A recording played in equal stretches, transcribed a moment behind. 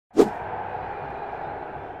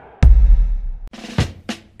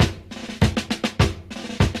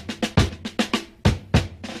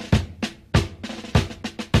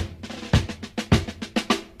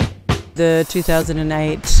the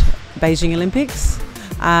 2008 Beijing Olympics.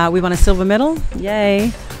 We won a silver medal,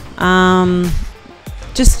 yay.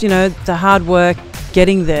 Just, you know, the hard work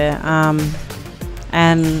getting there,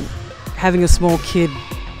 and having a small kid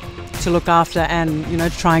to look after, and, you know,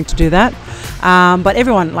 trying to do that. But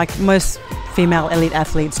everyone, like most female elite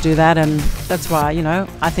athletes, do that, and that's why, you know,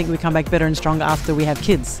 I think we come back better and stronger after we have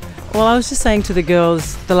kids. Well, I was just saying to the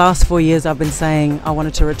girls, the last 4 years I've been saying I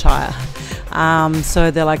wanted to retire.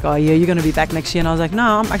 So they're like, oh yeah, you're going to be back next year. And I was like, no,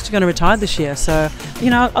 I'm actually going to retire this year. So, you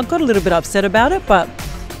know, I got a little bit upset about it, but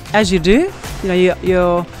as you do, you know,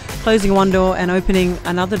 you're closing one door and opening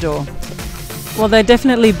another door. Well, they'd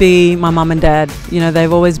definitely be my mum and dad. You know,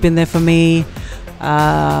 they've always been there for me,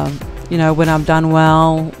 you know, when I've done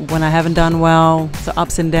well, when I haven't done well, the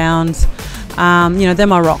ups and downs. You know, they're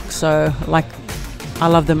my rock, so like, I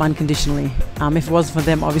love them unconditionally. If it wasn't for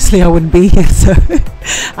them, obviously I wouldn't be here, so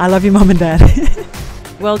I love you, mum and dad.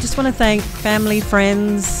 Well, just want to thank family,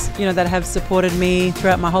 friends, you know, that have supported me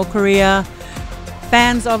throughout my whole career.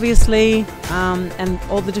 Fans, obviously, and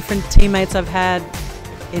all the different teammates I've had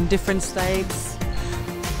in different states.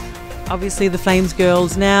 Obviously the Flames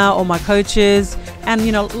girls now, all my coaches, and,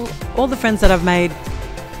 you know, all the friends that I've made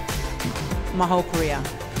my whole career.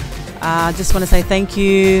 Just want to say thank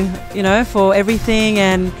you, you know, for everything.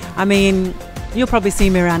 And I mean, you'll probably see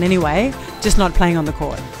me around anyway, just not playing on the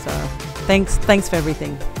court. So thanks for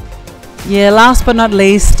everything. Yeah, last but not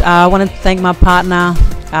least, I want to thank my partner,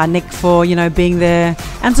 Nick, for, you know, being there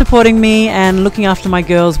and supporting me and looking after my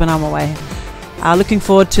girls when I'm away. Looking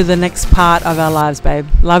forward to the next part of our lives, babe.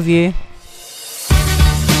 Love you.